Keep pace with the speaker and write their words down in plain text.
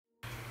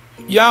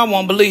Y'all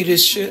won't believe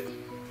this shit.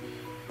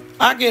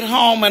 I get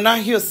home and I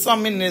hear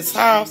something in this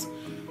house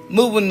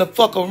moving the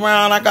fuck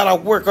around. I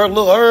gotta work a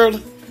little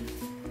early.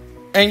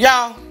 And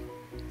y'all,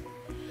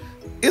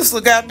 it's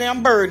a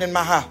goddamn bird in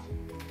my house.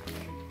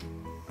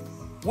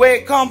 Where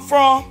it come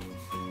from,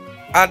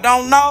 I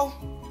don't know.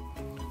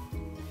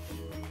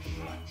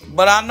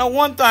 But I know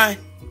one thing.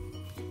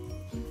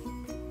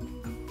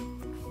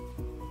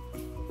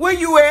 Where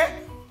you at?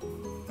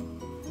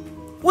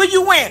 Where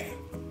you at?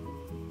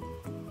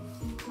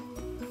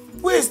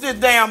 Where's this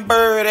damn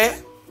bird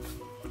at?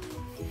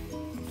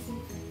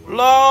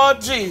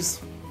 Lord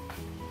Jesus.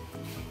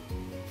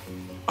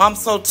 I'm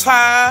so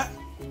tired.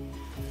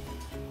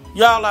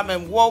 Y'all, I've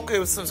been woke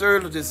ever since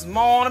early this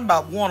morning,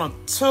 about 1 or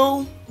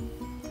 2.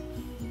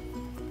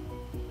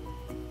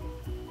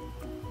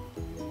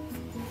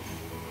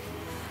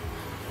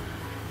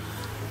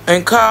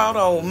 And called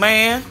old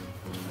man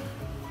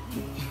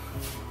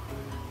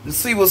to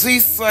see was he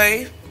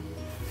safe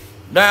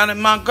down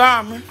in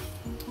Montgomery.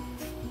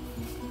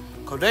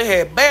 Because they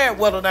had bad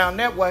weather down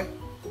that way.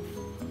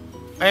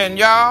 And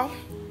y'all,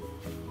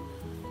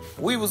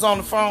 we was on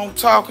the phone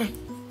talking.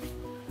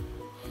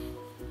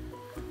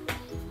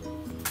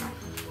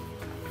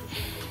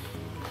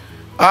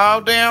 All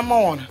damn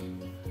morning.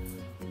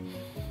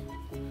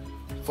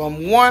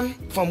 From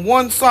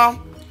one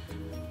song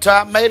till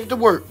I made it to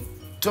work,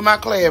 to my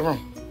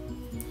classroom.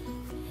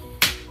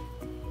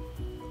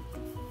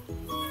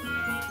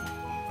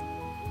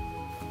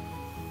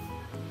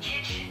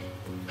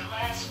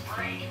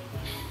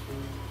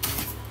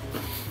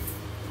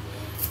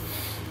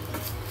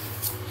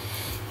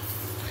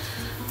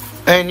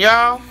 And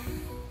y'all,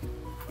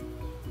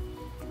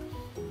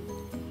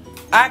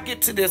 I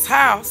get to this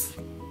house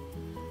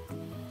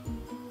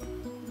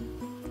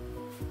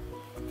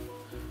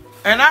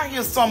and I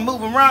hear something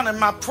moving around in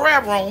my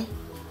prayer room,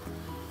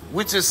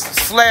 which is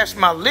 /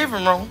 my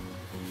living room.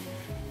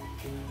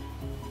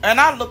 And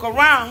I look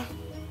around,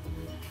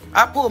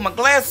 I pull my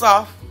glass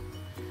off,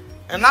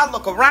 and I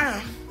look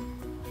around,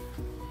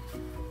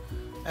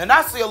 and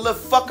I see a little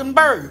fucking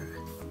bird.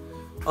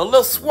 A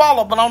little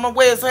swallow, but I don't know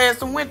where his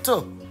ass went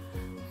to.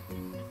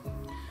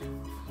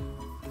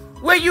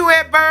 Where you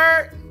at,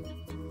 bird?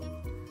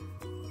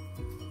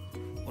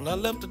 Well, I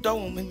left the door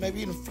on me.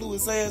 Maybe he done flew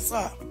his ass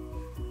out.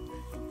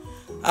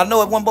 I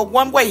know it wasn't but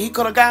one way he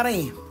could have got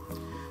in.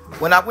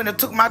 When I went and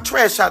took my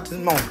trash out this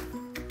morning.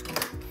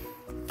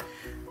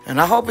 And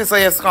I hope his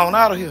ass gone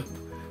out of here.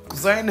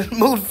 Because I ain't in the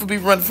mood to be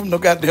running from no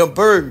goddamn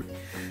bird.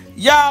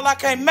 Y'all, I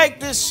can't make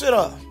this shit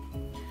up.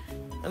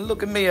 And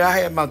look at me, I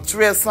had my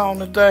dress on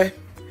today.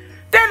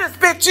 There this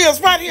bitch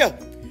is right here.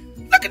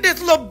 Look at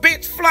this little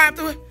bitch flying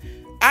through it.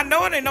 I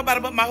know it ain't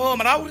nobody but my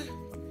husband,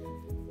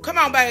 Odie. Come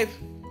on, baby.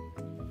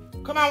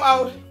 Come on,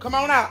 Odie. Come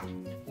on out.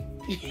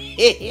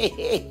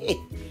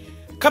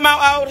 Come on,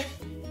 Odie.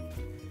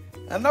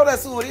 I know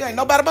that's who it is. Ain't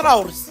nobody but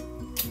Otis.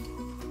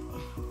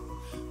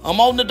 I'm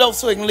on the door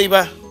so he can leave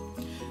out.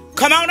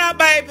 Come on out,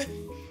 baby.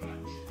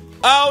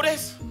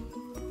 Otis.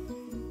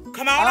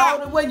 Come on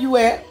out. Where you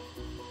at?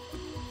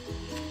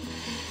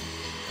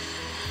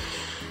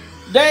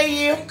 There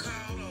you.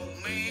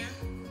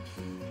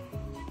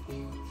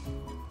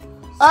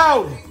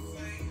 Oh,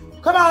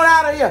 come on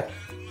out of here.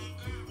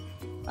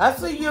 I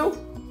see you.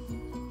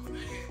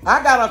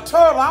 I got a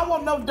turtle. I don't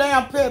want no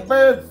damn pet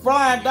bird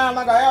flying down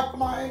like an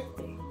airplane.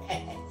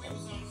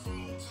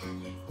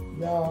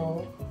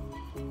 Yo.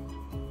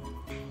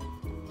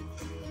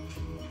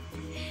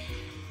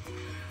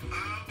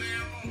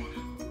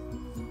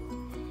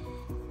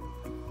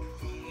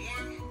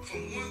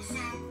 From one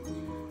song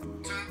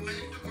to I made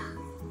it to work,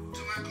 to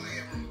my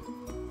classroom.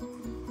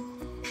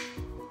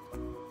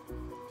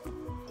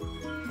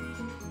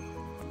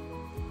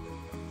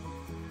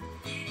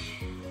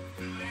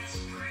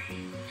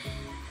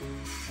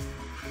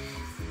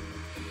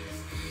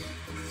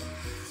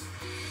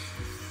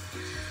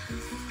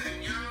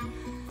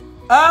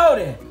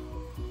 Odie,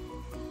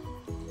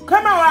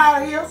 come on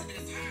out of here.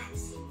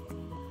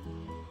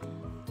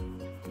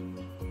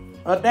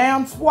 A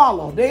damn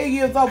swallow. There he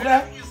is over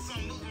there.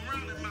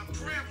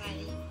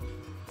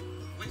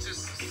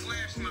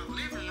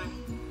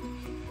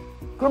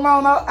 Come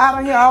on out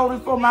of here, Odie,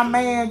 before my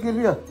man get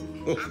here.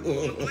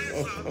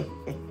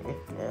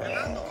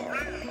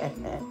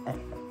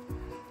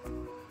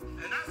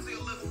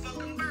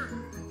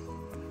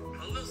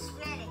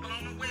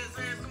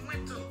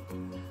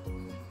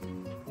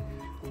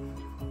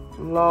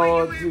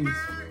 Lord Jesus.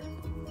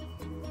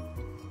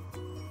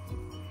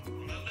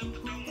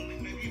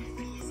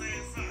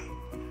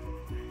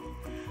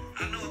 I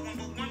know it wasn't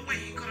but one way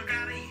he could have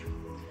got in.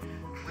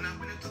 When I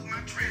went and took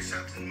my trash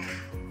out this morning.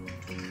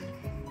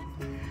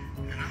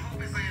 And I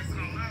hope his ass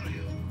gone out of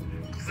here.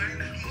 Because I ain't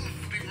that mother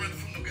to be running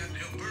from no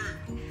goddamn bird.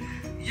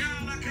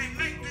 Y'all, I can't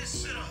make this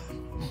shit up.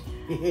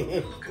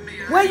 Look at me.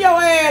 Where your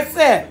ass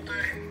at?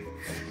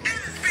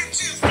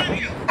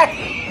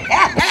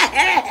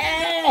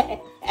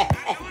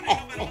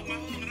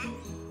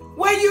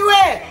 Where you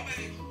at?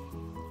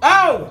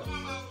 Oh.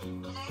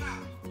 Come on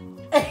out.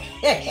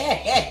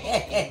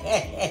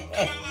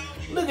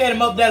 at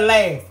him up there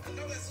laughing.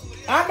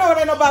 I know it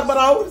ain't nobody but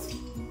Otis.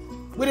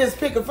 With his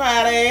picket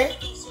fired ass.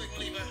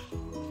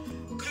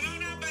 Come on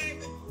now,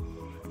 baby.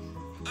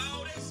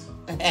 Otis.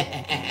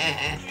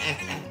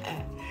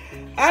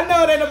 I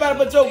know it ain't nobody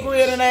but your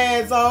grinning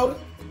ass, Otis.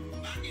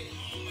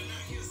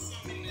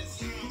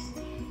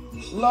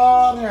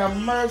 Lord have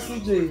mercy,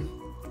 Jesus.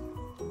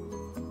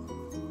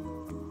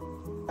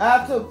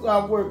 I took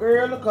off work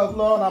early because,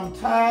 Lord, I'm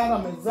tired,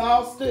 I'm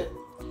exhausted,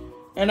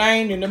 and I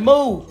ain't in the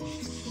mood.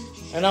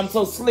 And I'm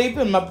so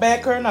sleepy, my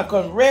back hurting, I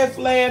couldn't rest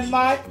last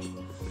night.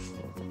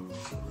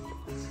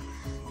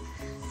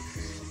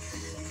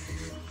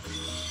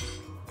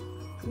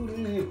 Who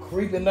is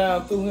creeping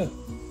down through here?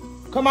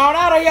 Come on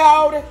out of here,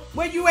 Otis.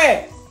 Where you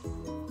at?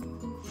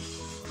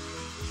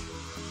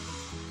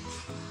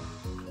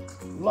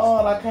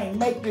 Lord, I can't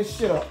make this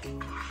shit up.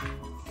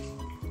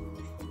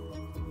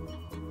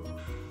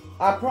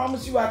 I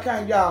promise you I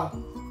can't, y'all.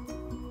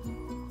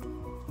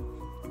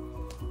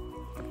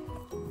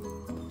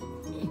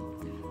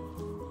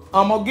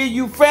 I'm gonna give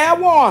you fair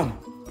warning.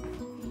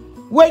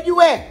 Where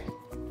you at?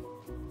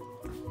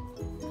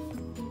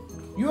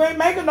 You ain't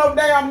making no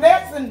damn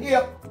nest in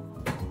here.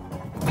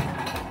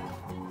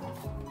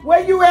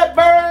 Where you at,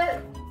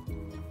 bird?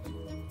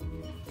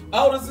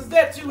 Otis, is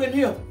that you in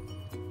here?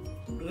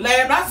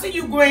 Laughing. I see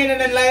you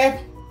grinning and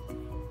laughing.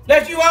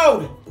 That's you,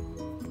 Otis.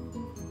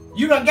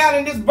 You done got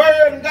in this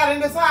bird and got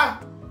in this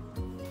house.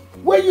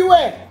 Where you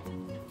at?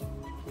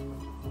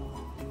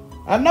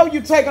 I know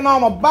you taking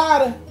on my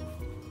body.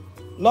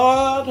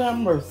 Lord have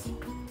mercy.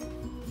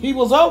 He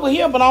was over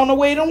here, but I don't know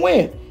where he done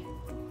went.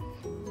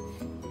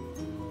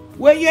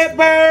 Where you at,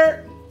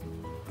 bird?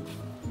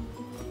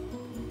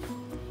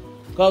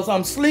 Because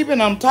I'm sleeping,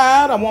 I'm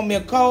tired, I want me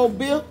a cold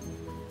beer.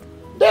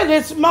 There's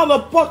this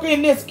motherfucker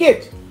in this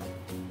kitchen.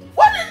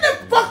 What in the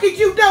fuck is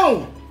you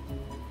doing?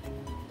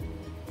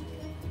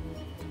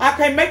 I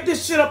can't make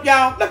this shit up,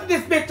 y'all. Look at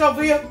this bitch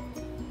over here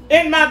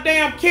in my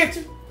damn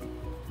kitchen.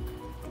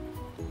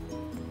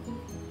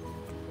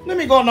 Let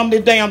me go on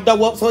this damn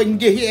door up so he can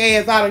get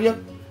his ass out of here.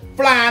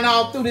 Flying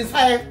all through this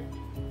house.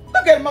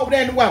 Look at him over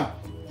there in the window.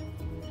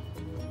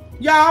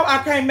 Y'all,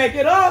 I can't make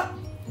it up.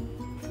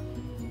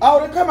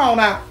 Otis, come on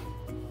out.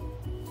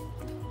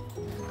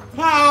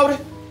 Hi, Otis.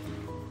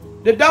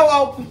 The door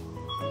open.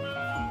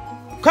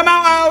 Come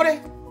on, Otis.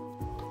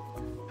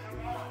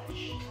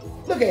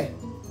 Look at it.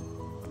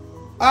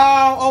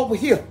 All over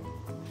here.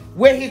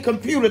 Where his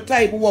computer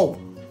table was.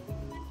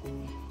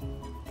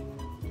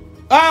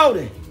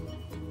 Otis.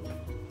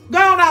 Go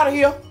on out of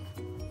here.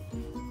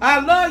 I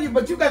love you,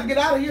 but you got to get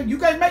out of here. You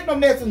can't make no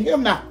mess in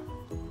him now.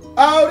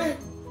 Otis.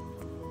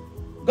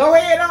 Go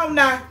ahead on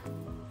now.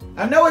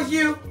 I know it's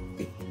you.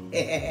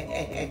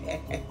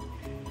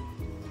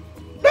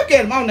 Look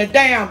at him on the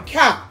damn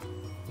couch.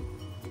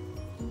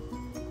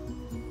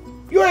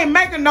 You ain't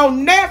making no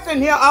nest in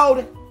here,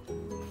 Otis.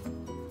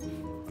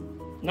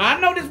 Now, I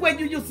know this way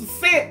you used to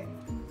sit.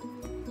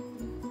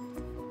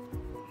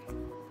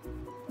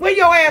 Where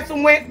your ass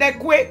went that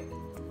quick?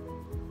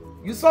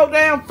 You so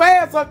damn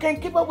fast, I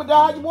can't keep up with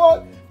how you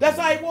was. That's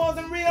how he was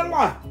in real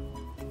life.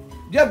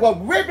 Just was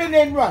ripping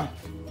and running.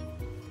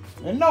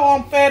 And no,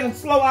 I'm fat and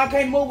slow. I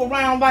can't move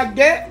around like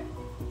that.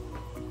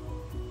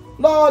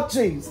 Lord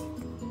Jesus.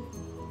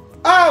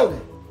 Otis.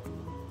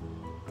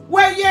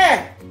 Where you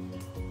at?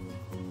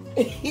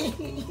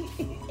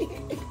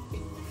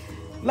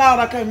 Lord,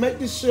 I can't make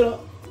this shit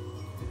up.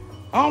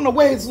 I don't know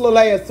where his little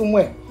ass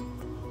went.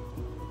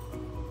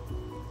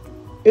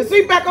 Is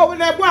he back over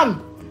that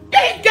window?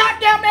 Get his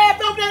goddamn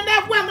ass over there in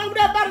that window, over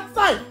there by the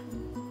safe.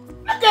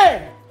 Look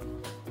at him.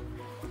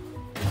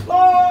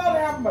 Lord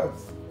have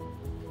mercy.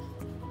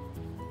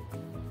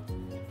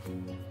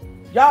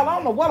 Y'all, I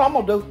don't know what I'm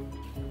gonna do.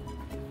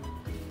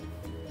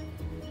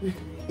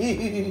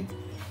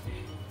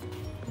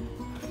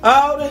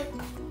 Otis.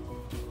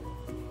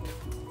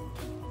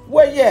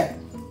 Where you at?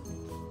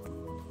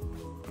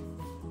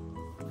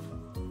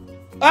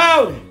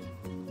 Otis.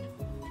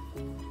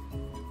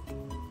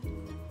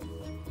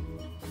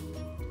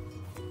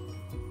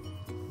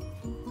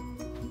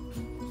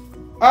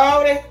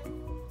 Otis.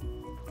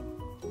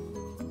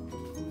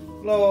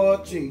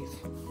 Lord Jesus.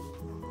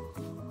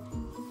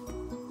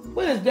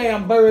 Where this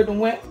damn bird done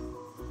went?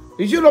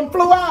 Is you done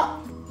flew out?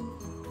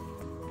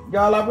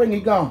 Y'all, I bring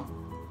it gone.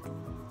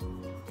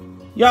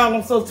 Y'all,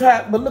 I'm so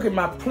tired, but look at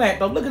my plant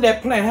though. Look at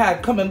that plant, how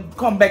it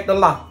come back to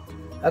life.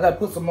 I gotta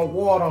put some more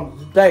water on it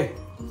today.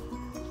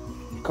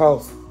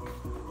 Because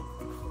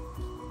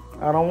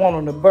I don't want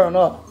him to burn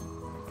up.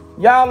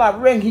 Y'all, I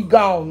ring he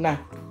gone now.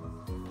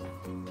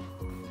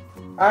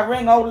 I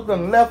ring Otis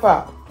and left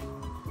out.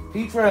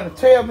 He trying to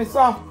tell me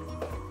something.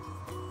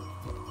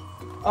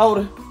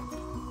 Otis,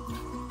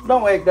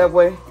 don't act that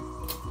way.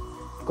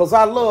 Because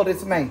I love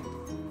this man.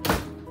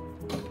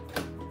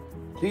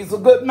 He's a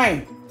good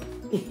man.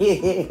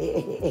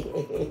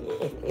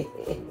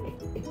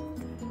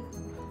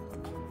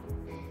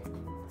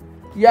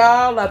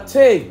 Y'all, I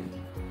tell you.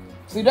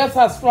 See, that's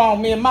how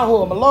strong me and my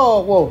Lord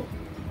was.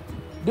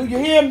 Do you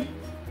hear me?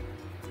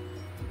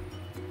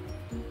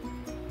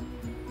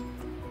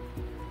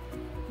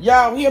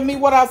 Y'all hear me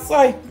what I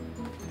say?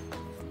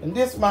 And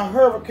this my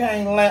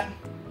hurricane lamp.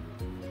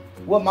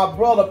 What my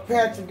brother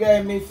Patrick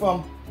gave me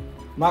from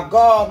my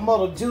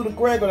godmother Judah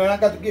Gregory. And I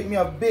got to get me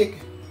a big,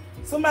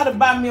 somebody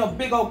buy me a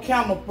big old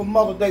candle for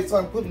Mother's Day so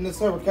I can put in this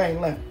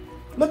hurricane lamp.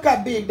 Look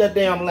how big that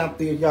damn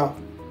lamp is, y'all.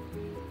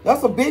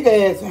 That's a big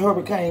ass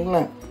hurricane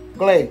lamp.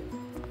 Glad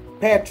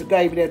Patrick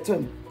gave that to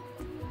me.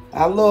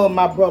 I love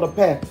my brother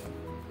Patrick.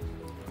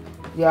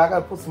 Yeah, I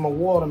gotta put some more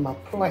water in my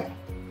plant.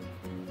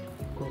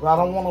 Cause I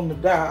don't want them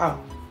to die out.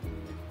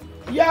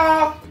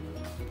 Y'all,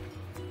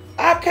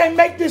 I can't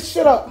make this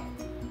shit up.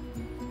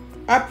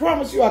 I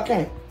promise you I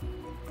can't.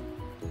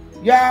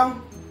 Y'all,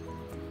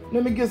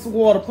 let me get some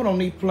water put on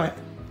these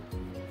plants.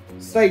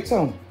 Stay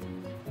tuned.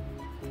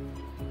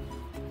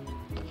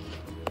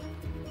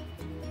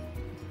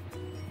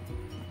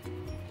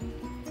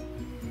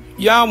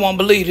 Y'all won't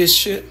believe this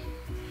shit.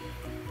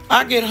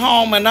 I get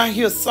home and I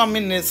hear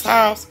something in this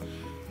house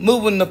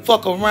moving the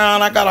fuck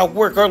around. I gotta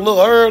work a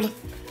little early.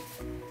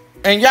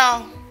 And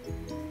y'all,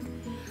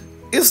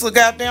 it's a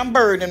goddamn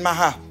bird in my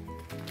house.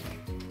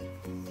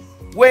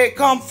 Where it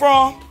come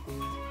from,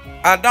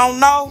 I don't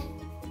know.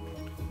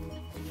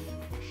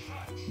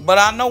 But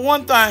I know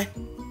one thing.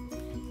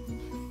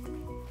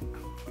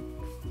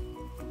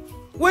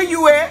 Where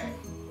you at?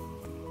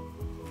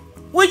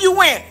 Where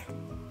you at?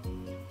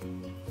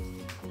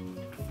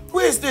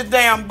 Where's this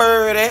damn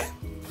bird at?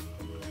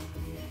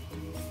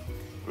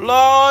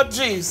 Lord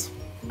Jesus.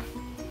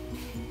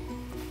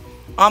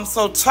 I'm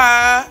so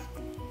tired.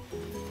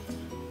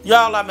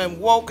 Y'all, I've been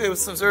woke ever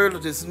since early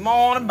this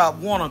morning, about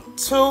 1 or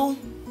 2.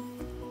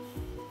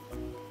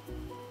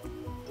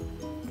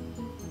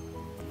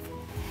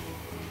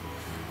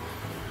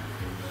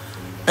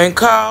 And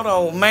called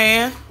old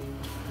man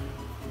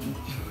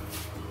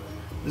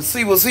to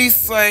see was he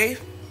safe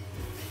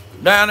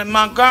down in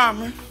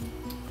Montgomery.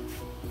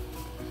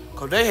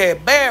 Because they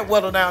had bad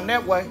weather down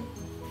that way.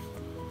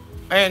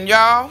 And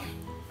y'all,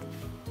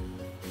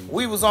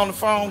 we was on the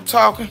phone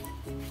talking.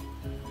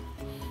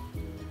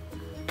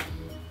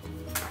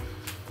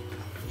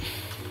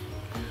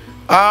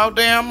 All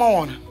damn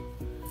morning.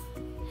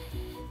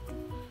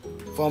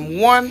 From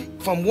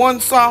one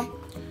something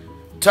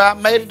till I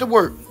made it to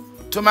work,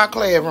 to my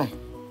classroom.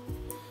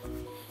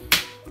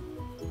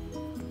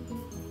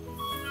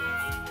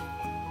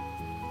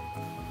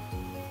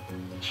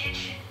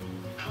 Kitchen,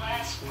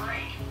 glass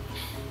break.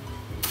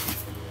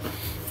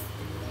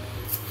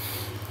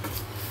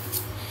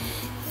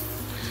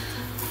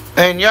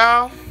 And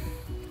y'all,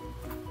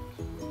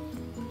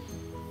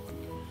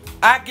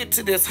 I get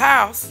to this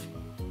house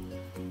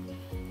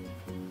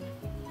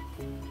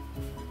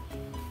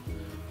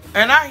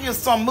and I hear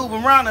something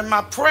moving around in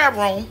my prayer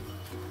room,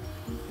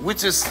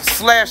 which is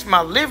 /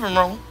 my living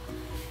room.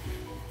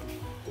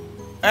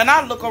 And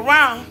I look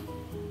around,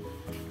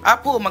 I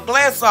pull my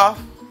glass off,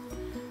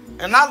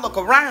 and I look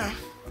around,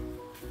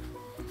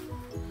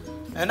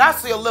 and I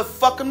see a little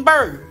fucking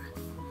bird.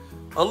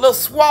 A little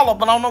swallow,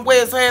 but I don't know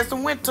where his ass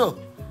went to.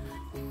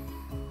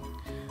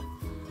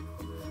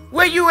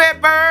 Where you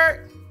at,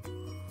 bird?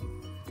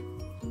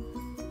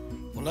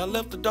 Well, I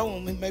left the door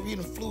on me. Maybe he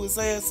done flew his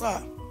ass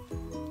out.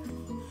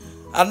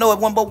 I know it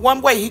wasn't but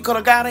one way he could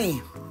have got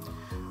in.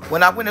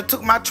 When I went and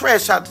took my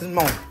trash out this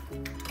morning.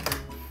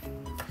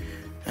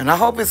 And I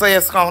hope his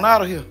ass gone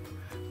out of here.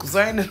 Because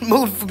I ain't in the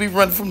mood for me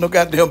running from no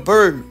goddamn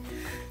bird.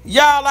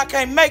 Y'all, I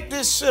can't make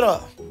this shit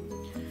up.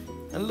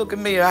 And look at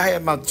me, I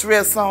had my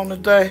dress on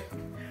today.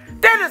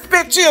 There this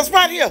bitch is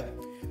right here.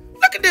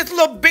 Look at this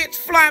little bitch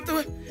flying through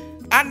it.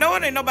 I know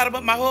it ain't nobody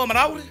but my husband,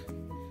 Odie.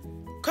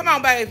 Come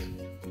on, baby.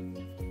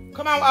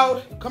 Come on,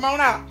 Odie. Come on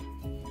out.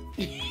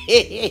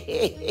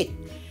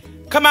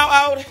 Come on,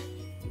 Odie.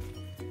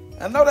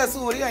 I know that's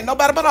who it is. Ain't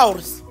nobody but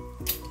Otis.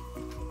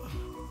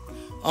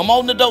 I'm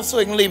on the door so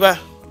he can leave out.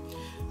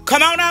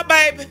 Come on out,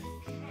 baby.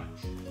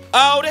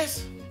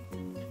 Otis.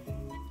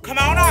 Come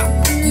on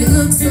out. You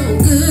look so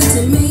good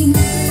to me.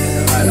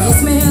 You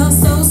smell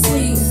so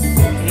sweet.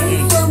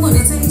 I wanna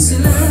taste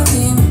your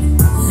loving.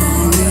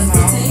 I need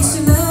to taste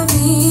your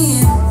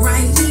loving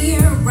right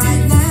here,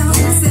 right now.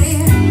 And I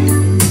said,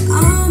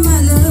 all my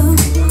love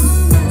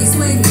is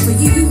waiting for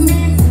you.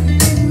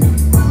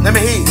 Let me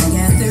hear you. I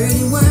got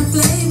 31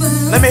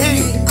 flavors. Let me hear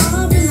you.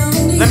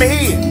 Let me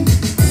hear you.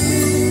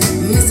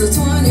 Mr.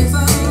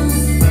 24,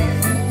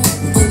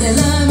 put that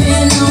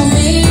loving on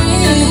me.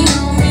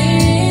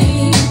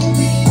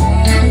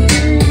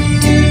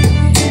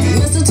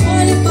 Mr.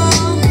 24,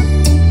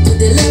 put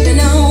that loving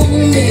on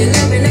me,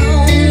 loving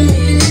on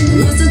me.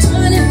 Mr.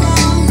 24,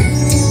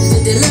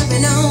 put that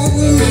loving on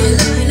me,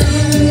 loving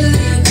on me.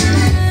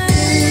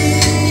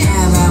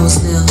 5 hours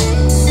left,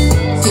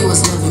 he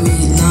was loving me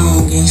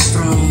long and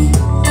strong.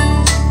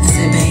 I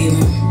said,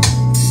 baby,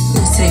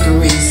 let's take a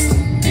rest.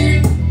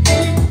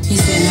 He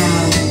said,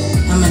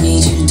 now, I'ma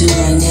need you to do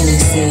like Nelly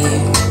said.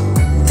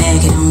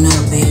 Back it on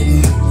up,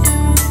 baby.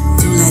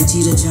 Do like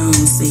Jeter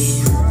Jones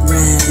said.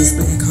 Ride this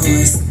black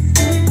horse.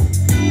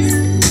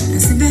 I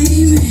said,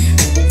 baby,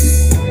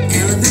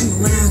 Alabama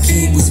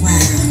Wildcat was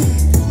wild.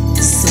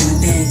 So I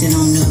backed it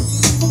on up.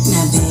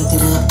 Now I backed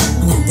it up.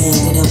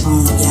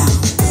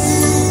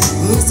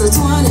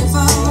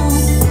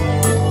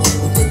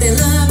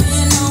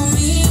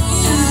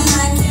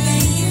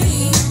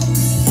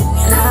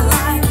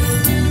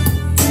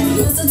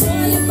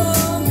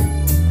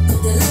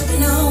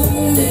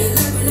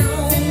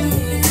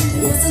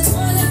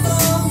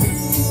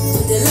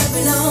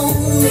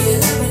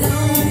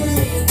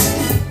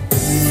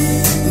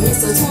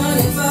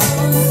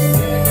 on.